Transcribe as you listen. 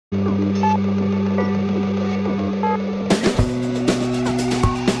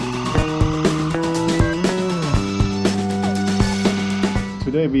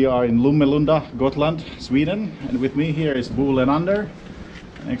we are in Lummelunda, Gotland, Sweden, and with me here is Bo Lenander,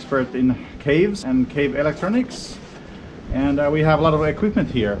 an expert in caves and cave electronics. And we have a lot of equipment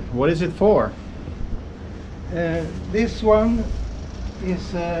here. What is it for? This one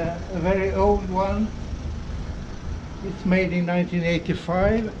is a very old one. It's made in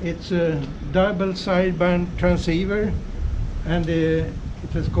 1985. It's a double sideband transceiver, and it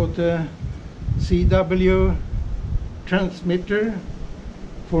has got a CW transmitter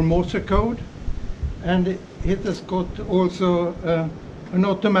for Morse code, and it has got also an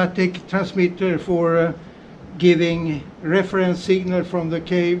automatic transmitter for giving reference signal from the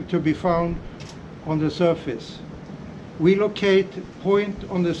cave to be found on the surface. We locate a point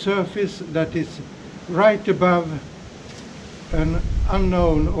on the surface that is right above an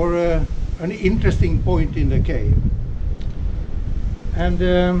unknown or an interesting point in the cave. And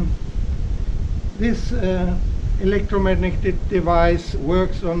this electromagnetic device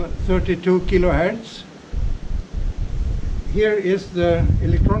works on 32 kilohertz. Here is the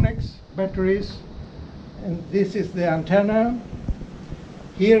electronics, batteries, and this is the antenna.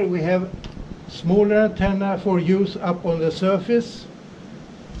 Here we have smaller antenna for use up on the surface,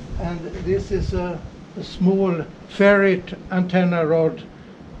 and this is a small ferrite antenna rod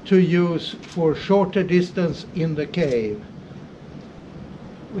to use for shorter distance in the cave.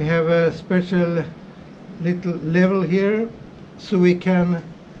 We have a special little level here so we can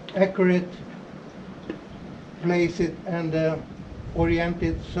accurate place it and orient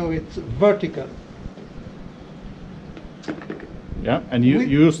it so it's vertical. Yeah, and you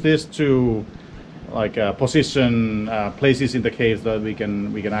use this to like position places in the caves that we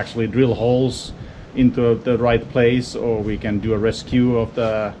can actually drill holes into the right place, or we can do a rescue of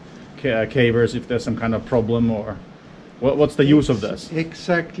the cavers if there's some kind of problem, or what's the use of this?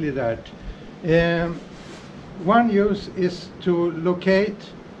 Exactly that. One use is to locate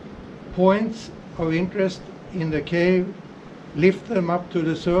points of interest in the cave, lift them up to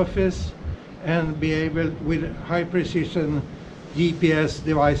the surface, and be able, with high precision GPS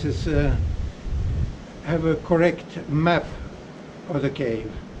devices, have a correct map of the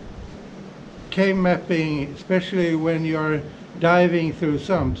cave. Cave mapping, especially when you're diving through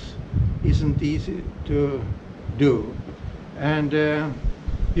sumps, isn't easy to do, and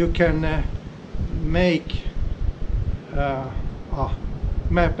you can make a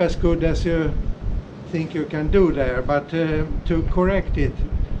map as good as you think you can do there, but to correct it,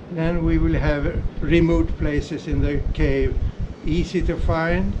 then we will have remote places in the cave, easy to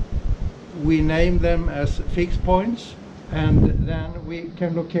find. We name them as fixed points, and then we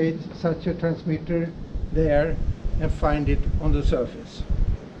can locate such a transmitter there and find it on the surface.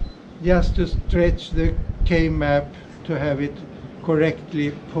 Just to stretch the cave map to have it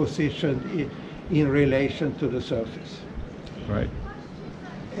correctly positioned in relation to the surface. Right.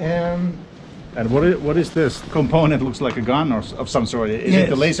 And what is this component? Looks like a gun or of some sort. Is it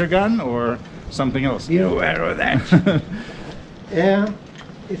a laser gun or something else? You're aware of that.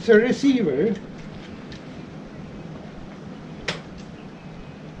 It's a receiver.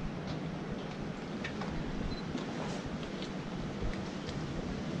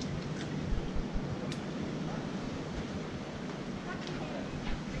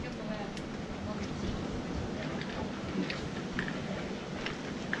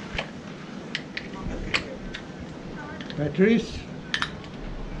 Batteries,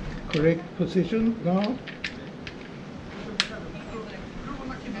 correct position now.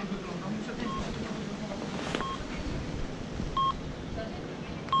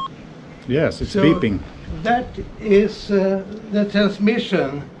 Yes, it's so beeping. That is the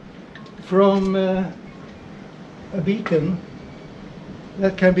transmission from a beacon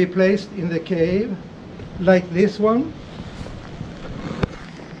that can be placed in the cave, like this one.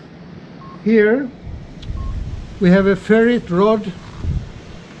 Here we have a ferrite rod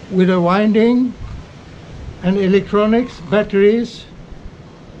with a winding and electronics, batteries,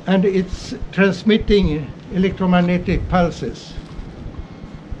 and it's transmitting electromagnetic pulses.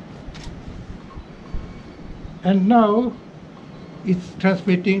 And now it's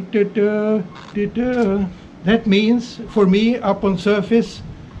transmitting That means for me up on surface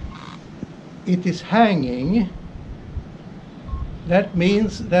it is hanging. That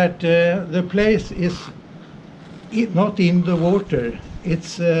means that the place is not in the water,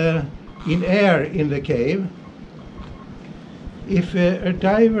 it's in air in the cave. If a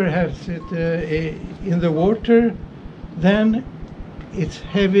diver has it in the water, then it's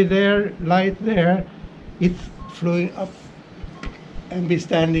heavy there, light there, it's flowing up and be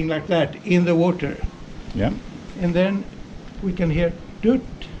standing like that in the water. Yeah. And then we can hear doot,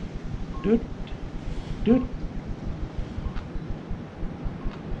 doot, doot.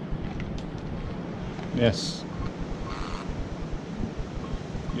 Yes.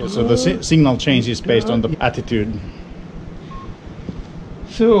 Yeah, so the signal changes based on the attitude.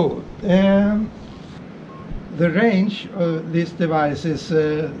 So the range of this device is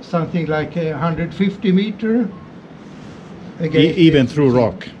something like 150 meter. Even through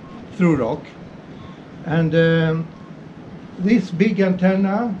rock. Through rock. And this big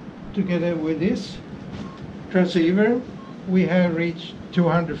antenna, together with this transceiver, we have reached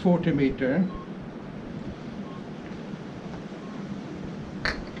 240 meter.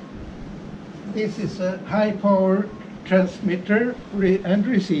 This is a high power transmitter and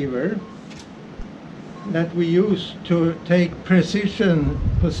receiver that we use to take precision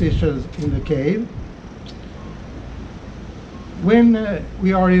positions in the cave. When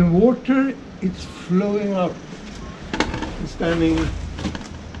we are in water, it's flowing up, standing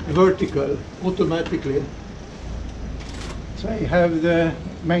vertical automatically. So I have the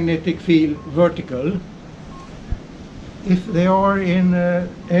magnetic field vertical. If they are in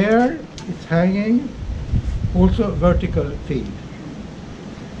air, it's hanging, also vertical field.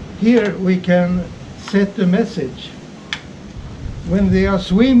 Here we can set the message. When they are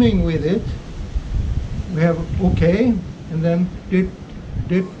swimming with it, we have OK, and then dip,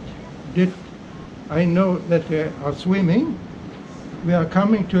 dip, dip. I know that they are swimming. We are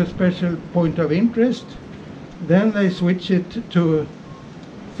coming to a special point of interest. Then they switch it to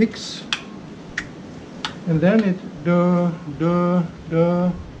fix, and then it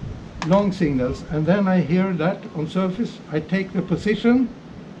do long signals, and then I hear that on surface. I take the position,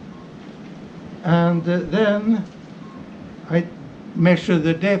 and then I measure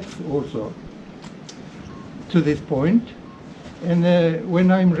the depth also to this point, and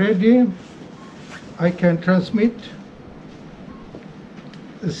when I'm ready, I can transmit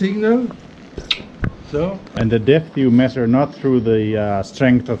the signal. So, and the depth you measure not through the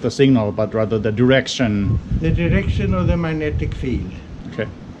strength of the signal, but rather the direction. The direction of the magnetic field. Okay.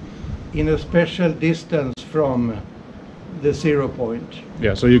 In a special distance from the 0 point.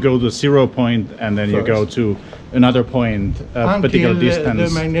 Yeah, so you go to 0 point and then you go to another point, a particular distance. Until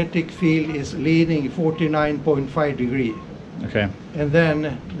the magnetic field is leaning 49.5 degrees. Okay. And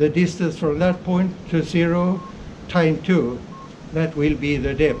then the distance from that point to 0 times 2, that will be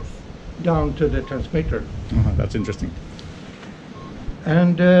the depth down to the transmitter. That's interesting.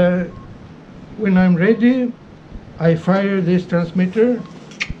 And when I'm ready, I fire this transmitter.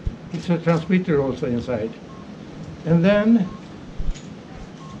 It's a transmitter also inside. And then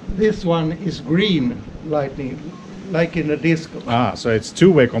this one is green lightning, like in a disco. Ah, so it's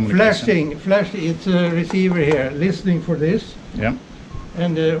two-way communication. Flashing. It's a receiver here, listening for this. Yeah.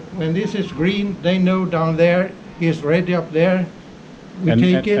 And when this is green, they know down there, it's ready up there. We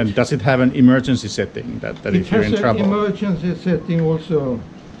take it. And does it have an emergency setting that if you're in trouble? It has an emergency setting also.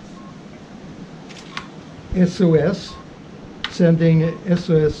 SOS, sending a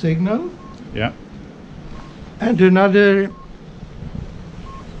SOS signal. Yeah. And another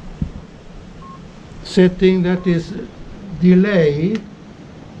setting that is delay.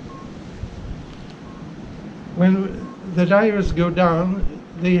 When the divers go down,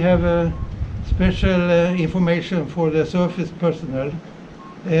 they have a special information for the surface personnel.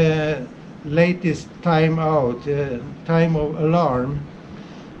 Latest time out, time of alarm.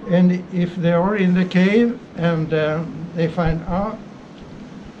 And if they are in the cave and they find out,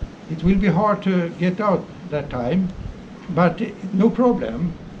 it will be hard to get out that time, but no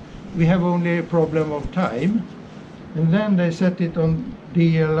problem. We have only a problem of time. And then they set it on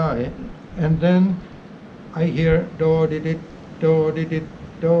DLI, and then I hear do-did-it, do-did-it,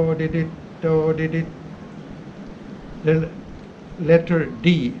 do-did-it, do-did-it. The letter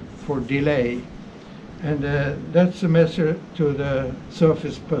D for delay. And that's a message to the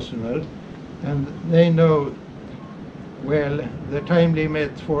surface personnel, and they know, well, the time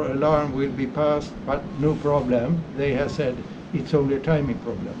limit for alarm will be passed, but no problem. They have said it's only a timing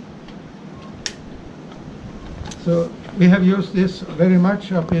problem. So we have used this very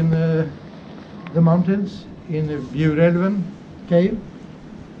much up in the mountains in the Bjurelven cave.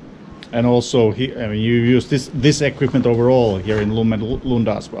 And also, I mean, you use this equipment overall here in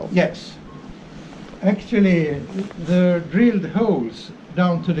Lunda as well. Yes. Actually, the drilled holes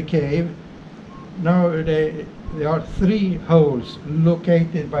down to the cave, now there are 3 holes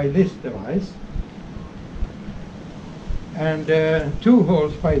located by this device, and 2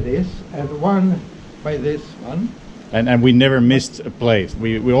 holes by this, and 1 by this one. And we never missed a place.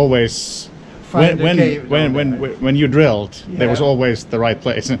 We always Find the cave when you drilled, yeah, there was always the right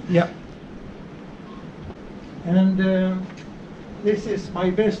place. Yeah. And this is my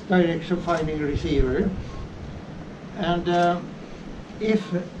best direction finding receiver. And if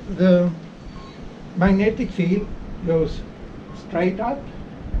the magnetic field goes straight up.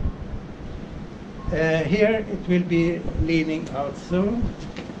 Here it will be leaning out so,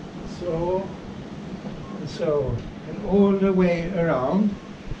 and all the way around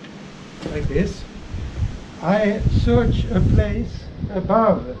like this. I search a place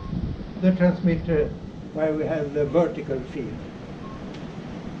above the transmitter where we have the vertical field.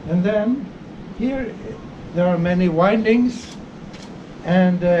 And then here there are many windings,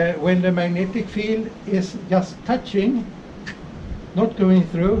 and when the magnetic field is just touching, not going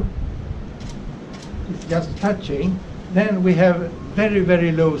through, it's just touching, then we have very,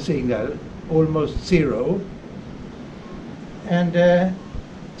 very low signal, almost zero. And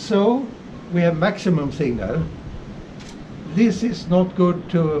so we have maximum signal. This is not good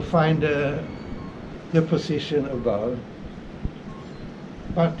to find the position above.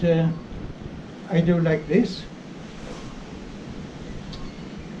 But I do like this.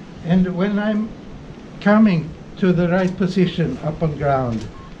 And when I'm coming to the right position up on ground,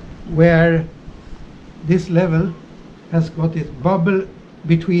 where this level has got its bubble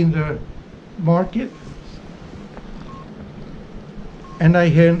between the markers, and I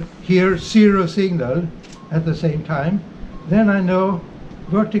hear zero signal at the same time, then I know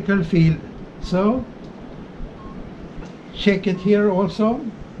vertical field. So check it here also,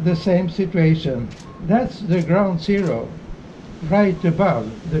 the same situation. That's the ground zero, right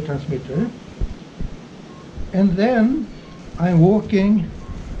above the transmitter. And then I'm walking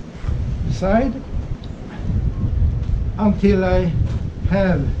side until I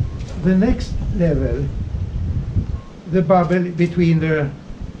have the next level, the bubble between the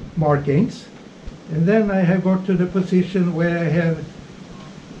markings. And then I have got to the position where I have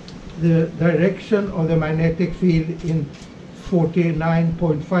the direction of the magnetic field in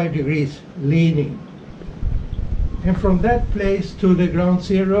 49.5 degrees leaning. And from that place to the ground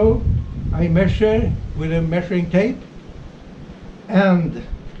zero, I measure with a measuring tape and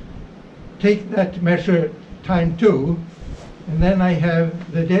take that measure time 2, and then I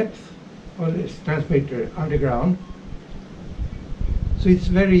have the depth of this transmitter underground. So it's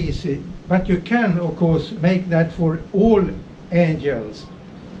very easy, but you can of course make that for all angels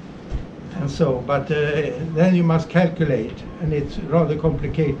and so, but then you must calculate, and it's rather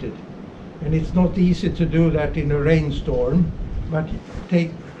complicated, and it's not easy to do that in a rainstorm, but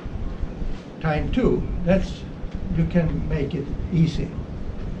take time 2, that's, you can make it easy.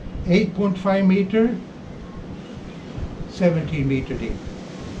 8.5 meter, 17 meter deep.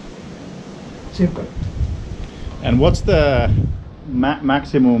 Simple. And what's the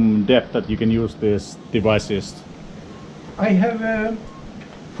maximum depth that you can use these devices? I have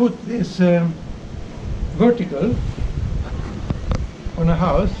put this vertical on a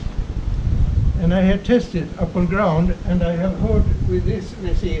house, and I have tested up on ground, and I have heard with this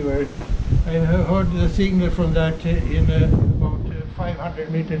receiver, I have heard the signal from that in about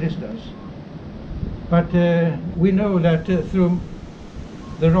 500 meter distance. But we know that through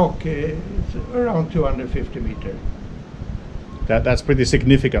the rock it's around 250 meter. That's pretty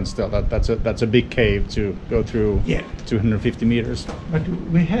significant still. That's a big cave to go through. Yeah. 250 meters. But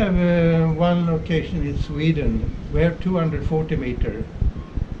we have one location in Sweden. We have 240 meter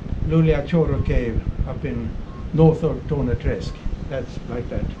Luleå cave up in north of Torneträsk. That's like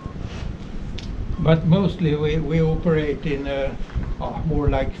that. But mostly we operate in more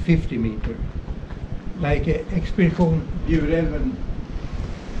like 50 meter, like Expedition Bjurälven.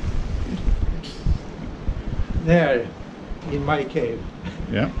 There, in my cave.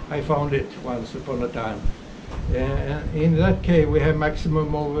 Yeah. I found it once upon a time. In that cave we have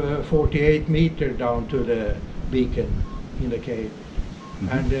maximum of 48 meter down to the beacon in the cave. Mm-hmm.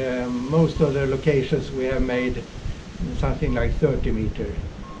 And most of the locations we have made something like 30 meter,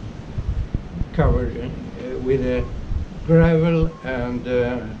 covered with gravel and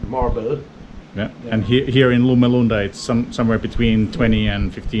marble. Yeah. And here in Lumelunda it's somewhere between 20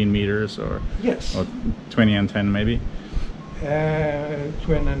 and 15 meters, or yes, or 20 and 10 maybe.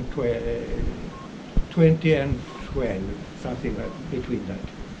 20 and 12, something like between that.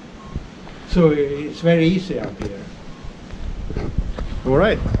 So it's very easy up here. All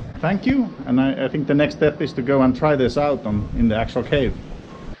right, thank you. And I think the next step is to go and try this out in the actual cave.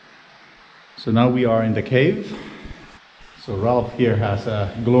 So now we are in the cave. So Ralph here has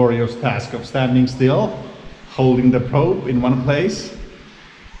a glorious task of standing still, holding the probe in one place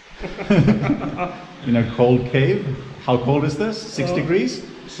in a cold cave. How cold is this? 6 degrees?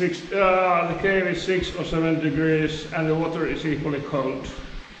 The cave is 6 or 7 degrees and the water is equally cold.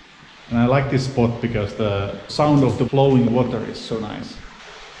 And I like this spot because the sound of the flowing water is so nice.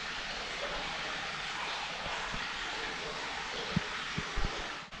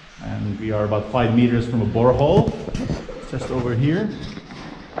 And we We are about 5 meters from a borehole, just over here,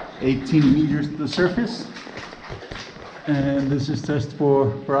 18 meters to the surface. And this is just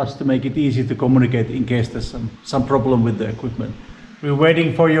for us to make it easy to communicate in case there's some problem with the equipment. We're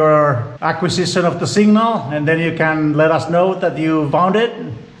waiting for your acquisition of the signal, and then you can let us know that you found it.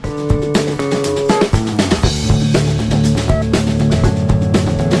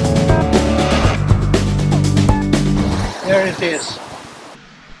 There it is.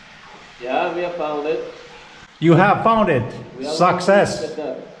 Yeah, we have found it. You have found it. Success.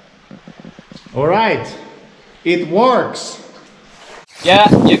 All right. It works. Yeah,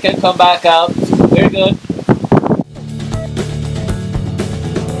 you can come back out. We're good.